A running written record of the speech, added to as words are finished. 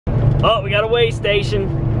Oh, we got a way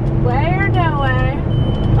station. Way or no way?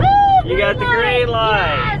 Woo, You got the green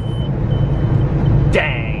light. Yes.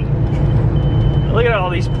 Dang. Look at all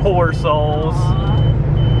these poor souls. Aww.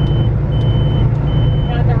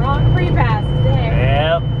 Got the wrong free pass today.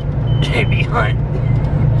 Yep. JB Hunt.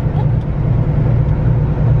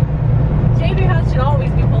 JB Hunt should always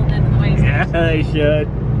be pulled into the way Yeah, station. they should.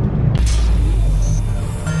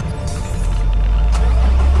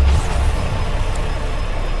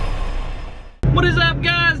 What is up,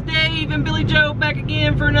 guys? Dave and Billy Joe back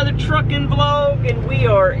again for another trucking vlog, and we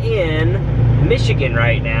are in Michigan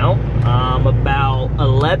right now, about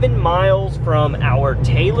 11 miles from our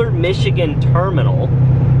Taylor, Michigan terminal,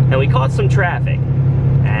 and we caught some traffic.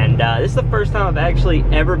 And this is the first time I've actually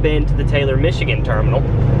ever been to the Taylor, Michigan terminal.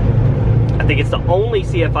 I think it's the only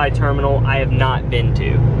CFI terminal I have not been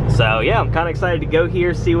to. So yeah, I'm kind of excited to go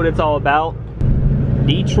here, see what it's all about.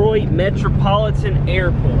 Detroit Metropolitan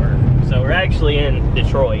Airport. So we're actually in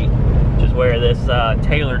Detroit, which is where this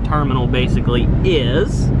Taylor terminal basically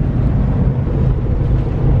is. If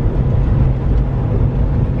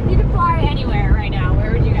you could fly anywhere right now,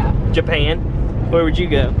 where would you go? Japan. Where would you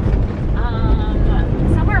go?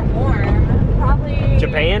 Somewhere warm. Probably...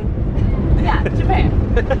 Japan? Yeah, Japan.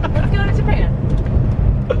 Let's go to Japan.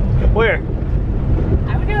 Where?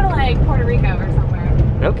 I would go to like Puerto Rico or somewhere.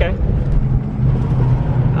 Okay.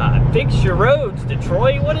 Fix your roads,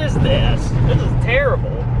 Detroit. What is this? This is terrible.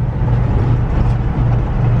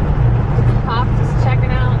 Pop just checking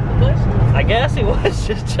out the bushes. I guess he was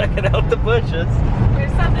just checking out the bushes.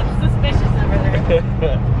 There's something suspicious over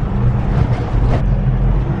there.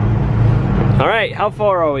 All right, how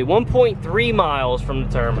far are we? 1.3 miles from the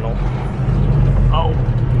terminal. Oh,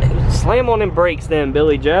 slam on them brakes then,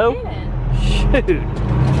 Billy Joe. Shoot.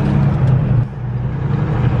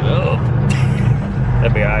 Oh.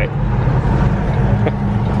 That'd be all right.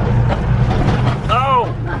 Oh,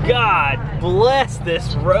 God bless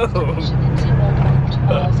this road.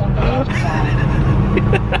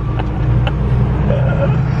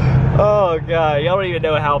 Oh, God, y'all don't even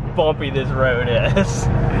know how bumpy this road is.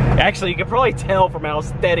 Actually, you can probably tell from how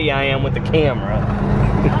steady I am with the camera.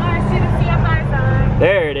 Oh, I see the CFI sign.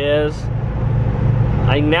 There it is.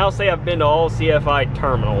 I can now say I've been to all CFI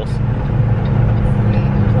terminals.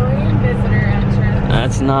 Employee and visitor entrance.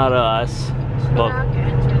 That's not us. Well,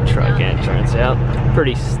 truck entrance, yep.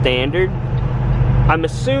 Pretty standard. I'm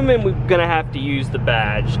assuming we're gonna have to use the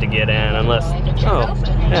badge to get in, unless, oh,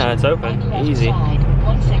 yeah, it's open, easy.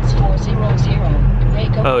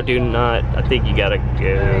 Oh, do not, I think you gotta go,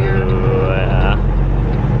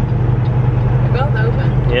 They're both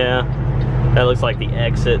open. yeah. That looks like the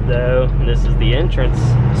exit though. This is the entrance,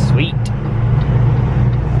 sweet.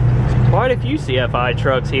 Quite a few CFI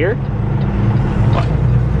trucks here.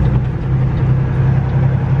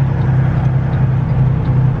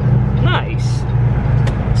 Nice.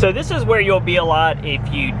 So this is where you'll be a lot if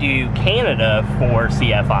you do Canada for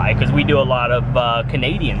CFI, because we do a lot of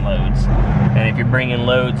Canadian loads. And if you're bringing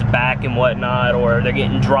loads back and whatnot, or they're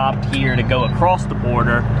getting dropped here to go across the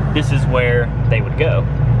border, this is where they would go.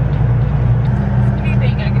 What do you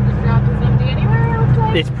think? I could just drop this empty anywhere, it looks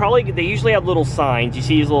like? It's probably, they usually have little signs. You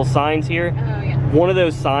see these little signs here? Oh, yeah. One of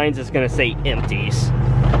those signs is going to say empties.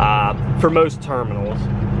 For most terminals,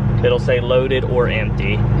 it'll say loaded or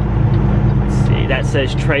empty. Let's see, that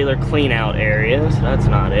says trailer clean out area, so that's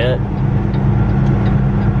not it.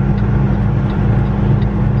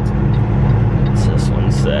 What's this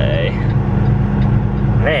one say?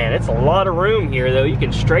 Man, it's a lot of room here though. You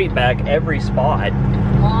can straight back every spot.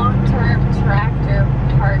 Long-term tractor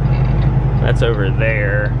parking. That's over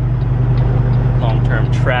there.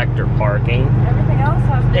 Long-term tractor parking. Everything else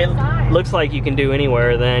has no It sign. looks like you can do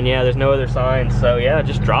anywhere then. Yeah, there's no other signs. So yeah,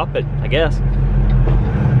 just drop it, I guess.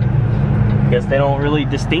 Guess they don't really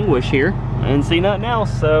distinguish here. I didn't see nothing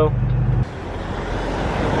else, so.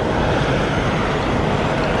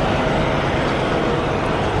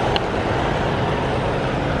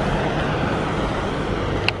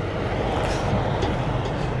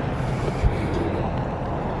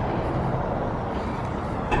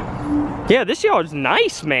 Yeah, this yard's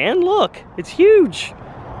nice, man. Look, it's huge.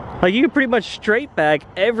 Like, you can pretty much straight back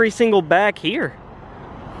every single back here.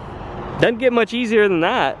 Doesn't get much easier than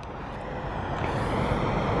that.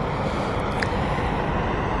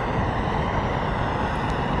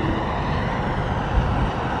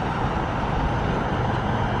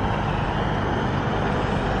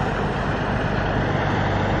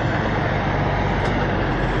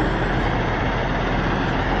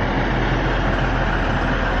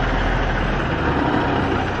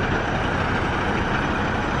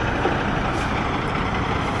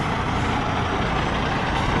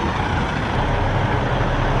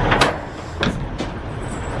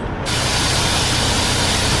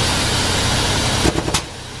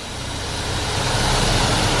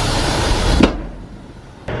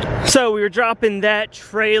 So we were dropping that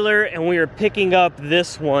trailer and we were picking up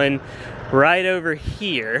this one right over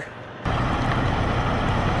here.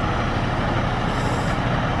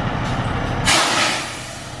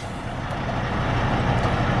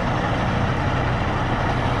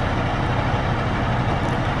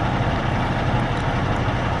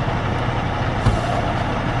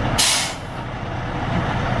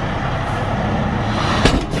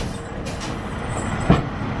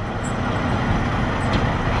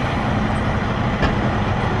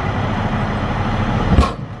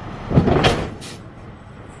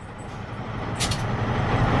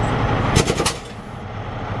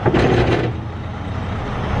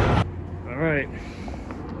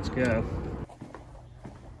 Go.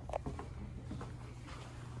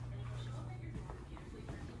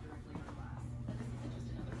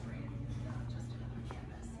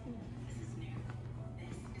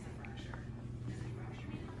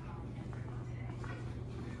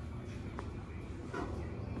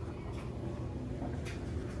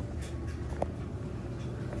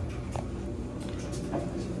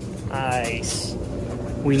 Nice.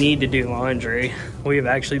 We need to do laundry. We've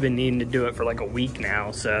actually been needing to do it for like a week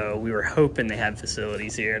now, so we were hoping they had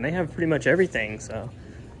facilities here, and they have pretty much everything, so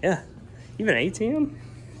yeah. Even ATM.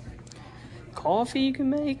 Coffee you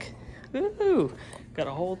can make. Ooh, got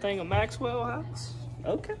a whole thing of Maxwell House.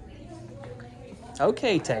 Okay.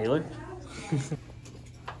 Okay, Taylor.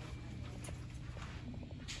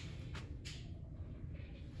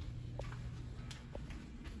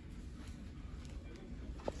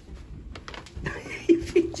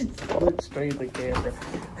 Straight in the camera.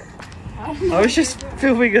 I was just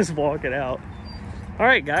filming us walking out. All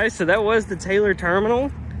right, guys, so that was the Taylor terminal.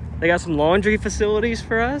 They got some laundry facilities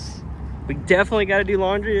for us. We definitely got to do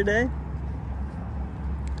laundry today.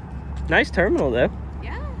 Nice terminal though.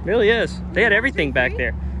 Yeah. Really is. They had everything back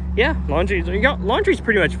there. Yeah, laundry's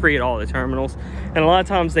pretty much free at all the terminals, and a lot of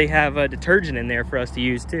times they have detergent in there for us to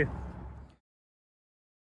use too.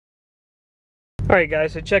 All right,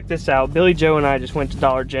 guys, so check this out. Billy Joe and I just went to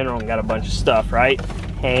Dollar General and got a bunch of stuff, right?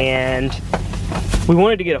 And we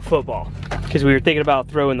wanted to get a football because we were thinking about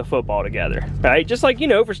throwing the football together, right? Just like, you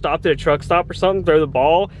know, if we're stopped at a truck stop or something, throw the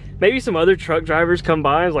ball. Maybe some other truck drivers come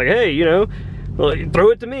by and it's like, hey, you know, well, throw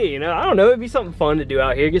it to me, you know? I don't know, it'd be something fun to do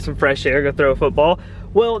out here, get some fresh air, go throw a football.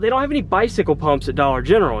 Well, they don't have any bicycle pumps at Dollar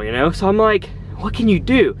General, you know? So I'm like, what can you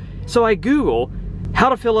do? So I Google how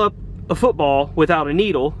to fill up a football without a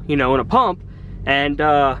needle, you know, and a pump. And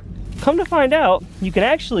come to find out, you can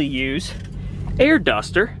actually use air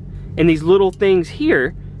duster and these little things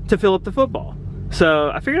here to fill up the football. So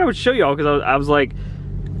I figured I would show y'all because I was like,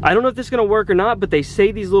 I don't know if this is gonna work or not, but they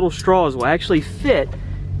say these little straws will actually fit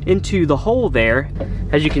into the hole there.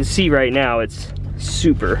 As you can see right now, it's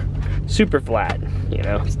super, super flat. You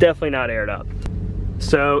know, it's definitely not aired up.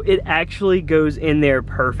 So it actually goes in there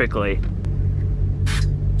perfectly.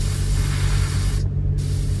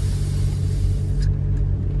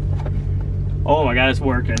 Oh my God, it's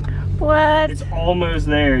working. What? It's almost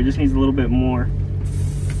there. It just needs a little bit more.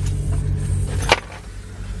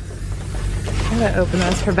 I'm gonna open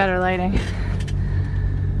this for better lighting.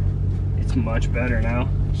 It's much better now.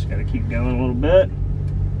 Just gotta keep going a little bit.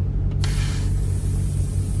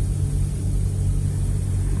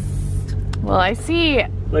 Well, I see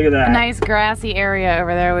Look at that. a nice grassy area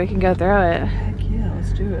over there. We can go through it. Heck yeah,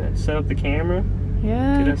 let's do it. Set up the camera.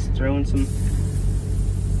 Yeah. Get us throwing some.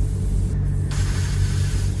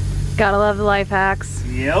 Gotta love the life hacks.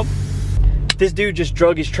 Yep. This dude just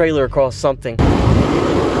drug his trailer across something. Guy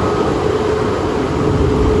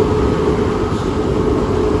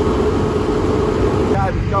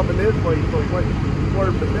was coming this way, so he went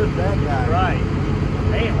swerved to miss that guy. Right.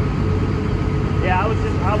 Damn. Yeah,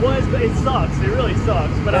 but it sucks. It really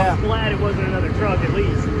sucks. But Yeah. I was glad it wasn't another truck at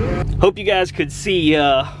least. Yeah. Hope you guys could see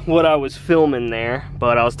what I was filming there.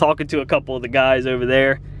 But I was talking to a couple of the guys over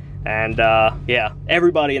there. And yeah,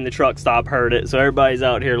 everybody in the truck stop heard it. So everybody's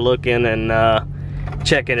out here looking and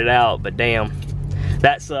checking it out. But damn,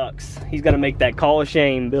 that sucks. He's got to make that call of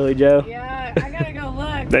shame, Billy Joe. Yeah, I gotta go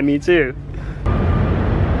look. That me too.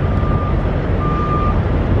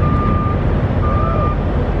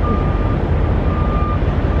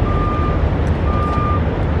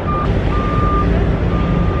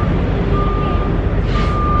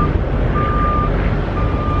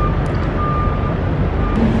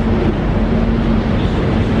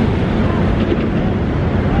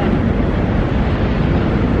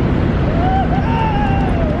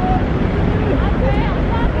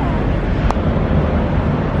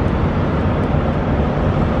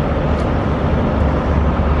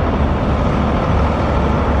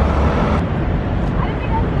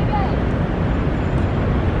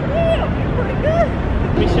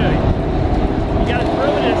 gotta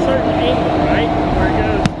throw it at a certain angle, right? Where it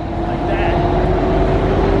goes like that.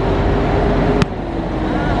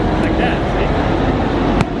 Like that, see?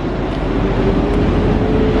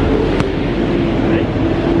 Ready?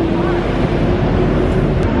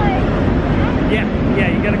 Yeah,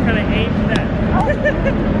 you gotta kind of aim for that.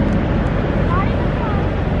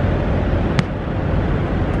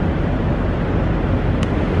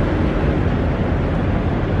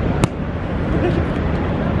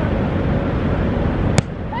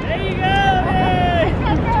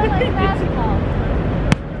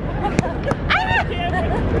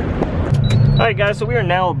 Alright guys, so we are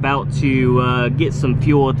now about to get some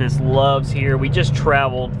fuel at this Love's here. We just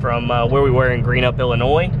traveled from where we were in Greenup,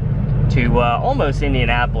 Illinois to almost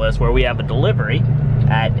Indianapolis, where we have a delivery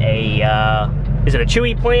at a, is it a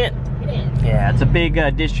Chewy plant? It is. Yeah, it's a big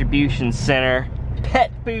distribution center,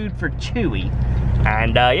 pet food for Chewy.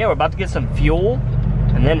 And yeah, we're about to get some fuel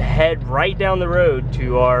and then head right down the road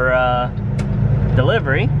to our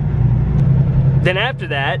delivery. Then after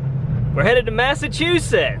that, we're headed to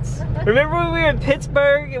Massachusetts. Remember when we were in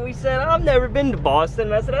Pittsburgh and we said, I've never been to Boston.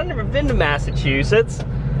 And I said, I've never been to Massachusetts.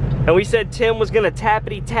 And we said Tim was gonna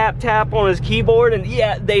tappity tap tap on his keyboard, and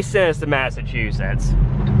yeah, they sent us to Massachusetts.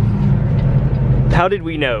 How did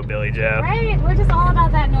we know, Billy Joe? Right, we're just all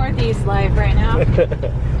about that Northeast life right now.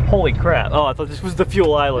 Holy crap. Oh, I thought this was the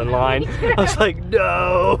Fuel Island line. I was like,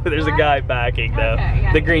 no. There's a guy backing though. Okay,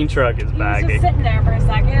 yeah. The green truck is He was backing. just sitting there for a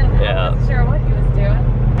second. Yeah. I wasn't sure what he was doing.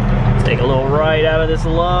 Let's take a little ride out of this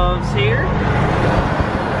Love's here.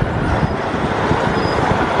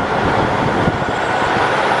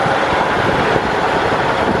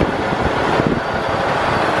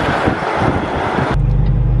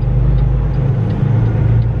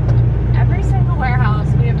 Every single warehouse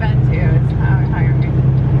we have been to is hiring.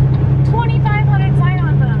 2,500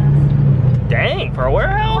 sign-on bonus. Dang, for a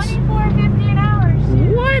warehouse? $24.50 an hour.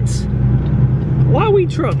 Shoot. What? Why are we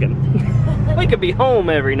trucking? We could be home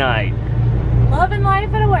every night. Loving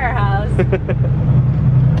life at a warehouse.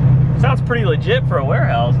 Sounds pretty legit for a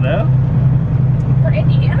warehouse though. For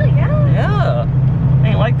Indiana, yeah. Yeah.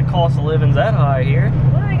 Ain't like the cost of living's that high here.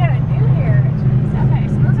 What do they gotta do here? Jeez, okay,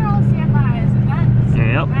 so those are all CFIs, and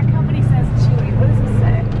Yep. that company says Chewy. What does it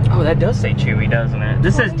say? Oh, that does say Chewy, doesn't it?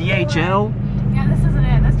 This says DHL. Yeah, this isn't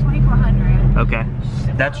it. That's 2,400. Okay.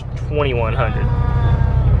 That's 2,100.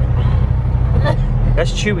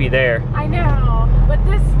 That's Chewy there. I know, but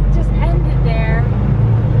this just ended there.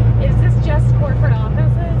 Is this just corporate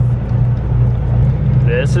offices?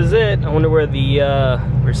 This is it. I wonder where the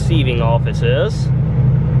receiving office is.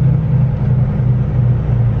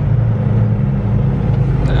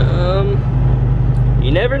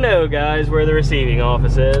 You never know, guys, where the receiving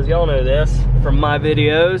office is. Y'all know this from my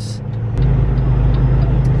videos.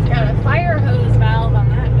 It's got a fire hose valve on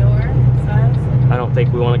that door. So I don't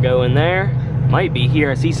think we want to go in there. Might be here.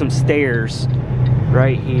 I see some stairs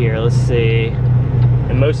right here. Let's see.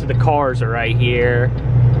 And most of the cars are right here.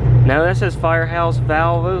 No, that says firehouse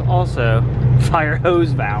valve also. Fire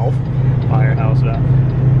hose valve. Firehouse valve.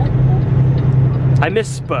 I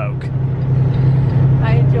misspoke.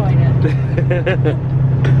 I enjoyed it.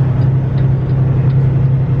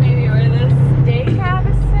 Maybe where this day cab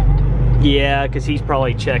is sitting? Yeah, because he's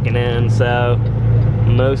probably checking in, so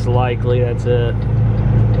most likely that's it.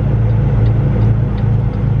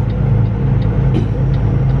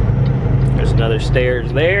 There's another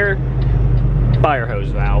stairs there. Fire hose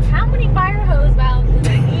valve. How many fire hose valves do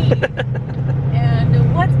they need?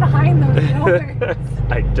 And what's behind those doors?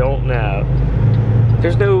 I don't know.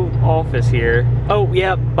 There's no office here. Oh,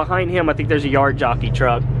 yeah, behind him, I think there's a yard jockey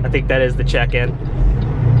truck. I think that is the check-in.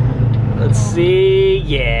 Let's see.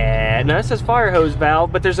 Yeah, no, it says fire hose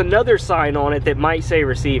valve, but there's another sign on it that might say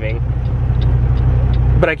receiving.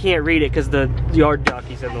 But I can't read it because the yard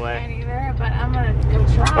jockey's in the I can't way. either, but I'm gonna go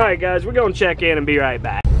try. All right, guys, we're going to check in and be right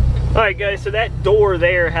back. All right, guys, so that door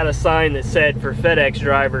there had a sign that said for FedEx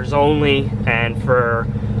drivers only and for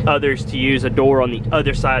others to use a door on the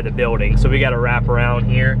other side of the building. So we got to wrap around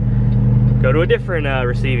here, go to a different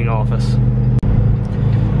receiving office.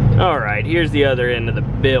 All right, here's the other end of the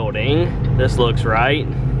building. This looks right.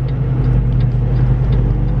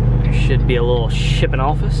 There should be a little shipping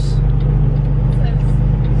office. It says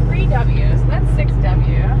 3W, so that's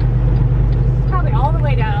 6W. Probably all the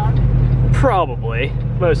way down. Probably,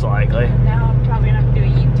 most likely. Now I'm probably gonna have to do a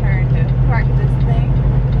U-turn to park this thing.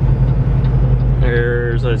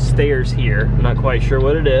 There's a stairs here. I'm not quite sure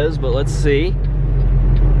what it is, but let's see.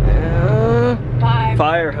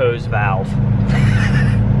 Fire hose valve.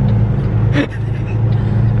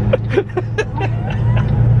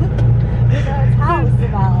 That's house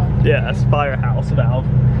valve. Yes, firehouse valve.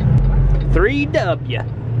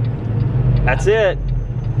 3W. That's it.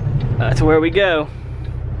 That's where we go.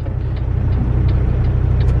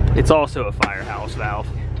 It's also a firehouse valve.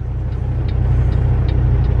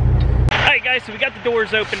 Alright guys, so we got the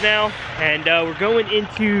doors open now, and we're going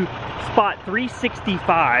into spot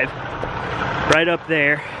 365, right up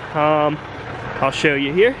there. I'll show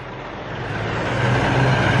you here.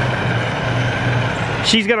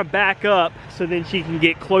 She's gonna back up so then she can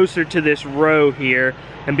get closer to this row here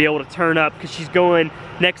and be able to turn up, because she's going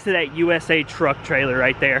next to that USA truck trailer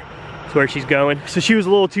right there. That's where she's going. So she was a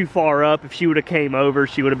little too far up. If she would have came over,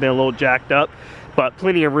 she would have been a little jacked up, but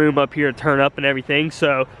plenty of room up here to turn up and everything,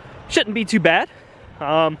 so shouldn't be too bad.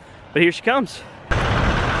 But here she comes.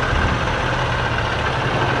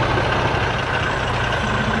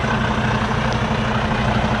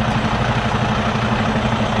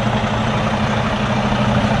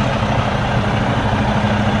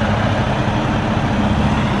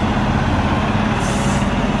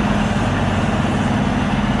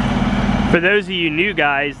 For those of you new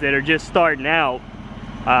guys that are just starting out,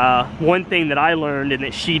 one thing that I learned, and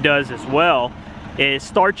that she does as well, is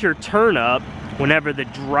start your turn up whenever the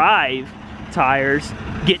drive tires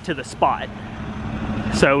get to the spot.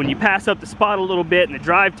 So when you pass up the spot a little bit and the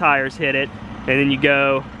drive tires hit it, and then you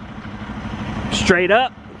go straight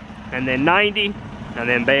up and then 90 and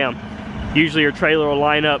then bam. Usually your trailer will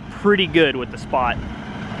line up pretty good with the spot.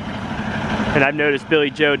 And I've noticed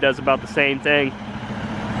Billy Joe does about the same thing.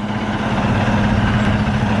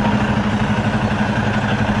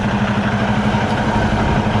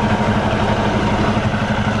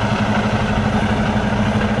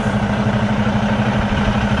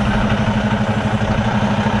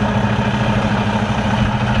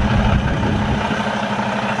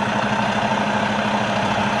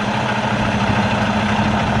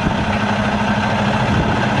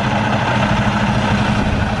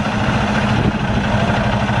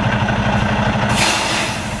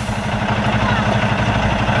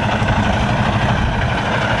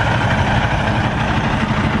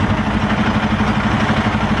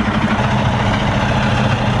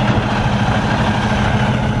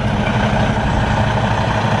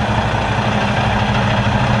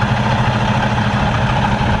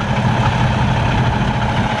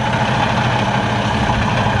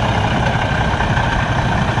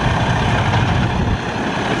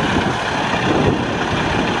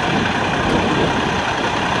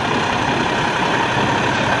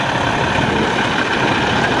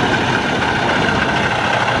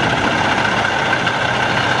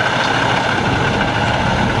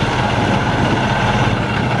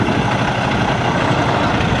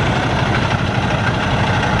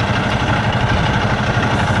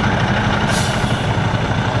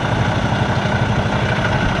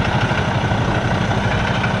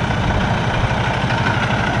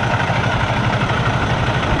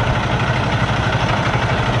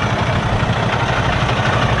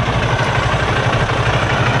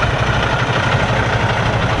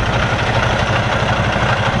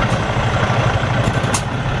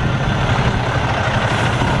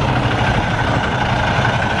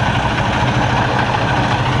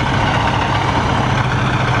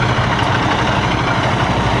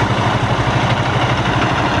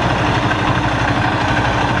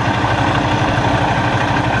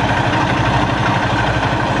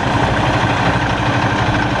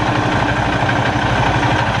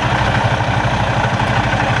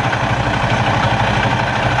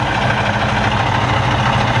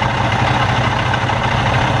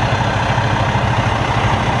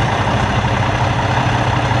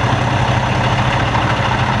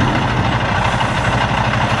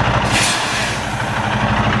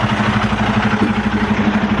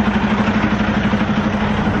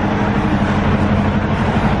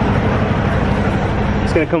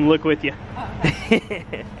 Gonna come look with you.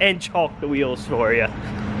 And chalk the wheels for you.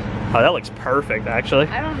 Oh, that looks perfect actually.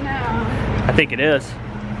 I don't know. I think it is.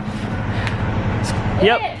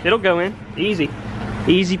 Yep, it'll go in. Easy.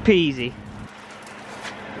 Easy peasy.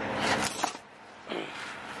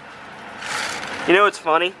 You know what's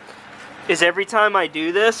funny? Is every time I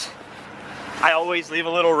do this, I always leave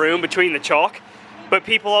a little room between the chalk, but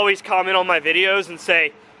people always comment on my videos and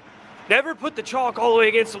say, never put the chalk all the way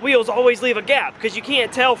against the wheels, always leave a gap, because you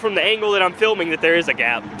can't tell from the angle that I'm filming that there is a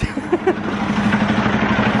gap.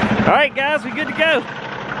 Alright guys, we good to go.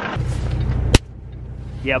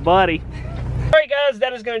 Yeah buddy. Alright guys,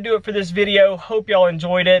 that is going to do it for this video. Hope y'all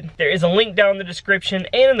enjoyed it. There is a link down in the description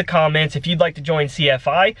and in the comments if you'd like to join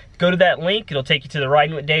CFI. Go to that link, it'll take you to the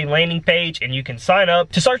Riding with Dave landing page, and you can sign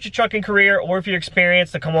up to start your trucking career, or if you're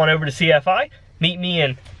experienced, to come on over to CFI. Meet me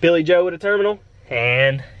and Billy Joe at a terminal,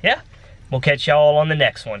 and yeah. We'll catch y'all on the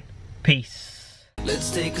next one. Peace.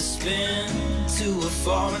 Let's take a spin to a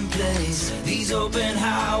foreign place. These open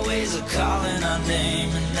highways are calling our name,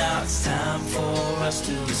 and now it's time for us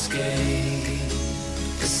to escape.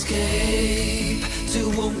 Escape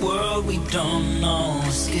to a world we don't know.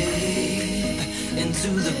 Escape into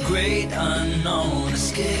the great unknown.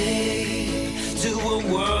 Escape to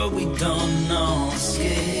a world we don't know.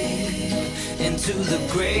 Escape into the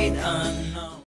great unknown.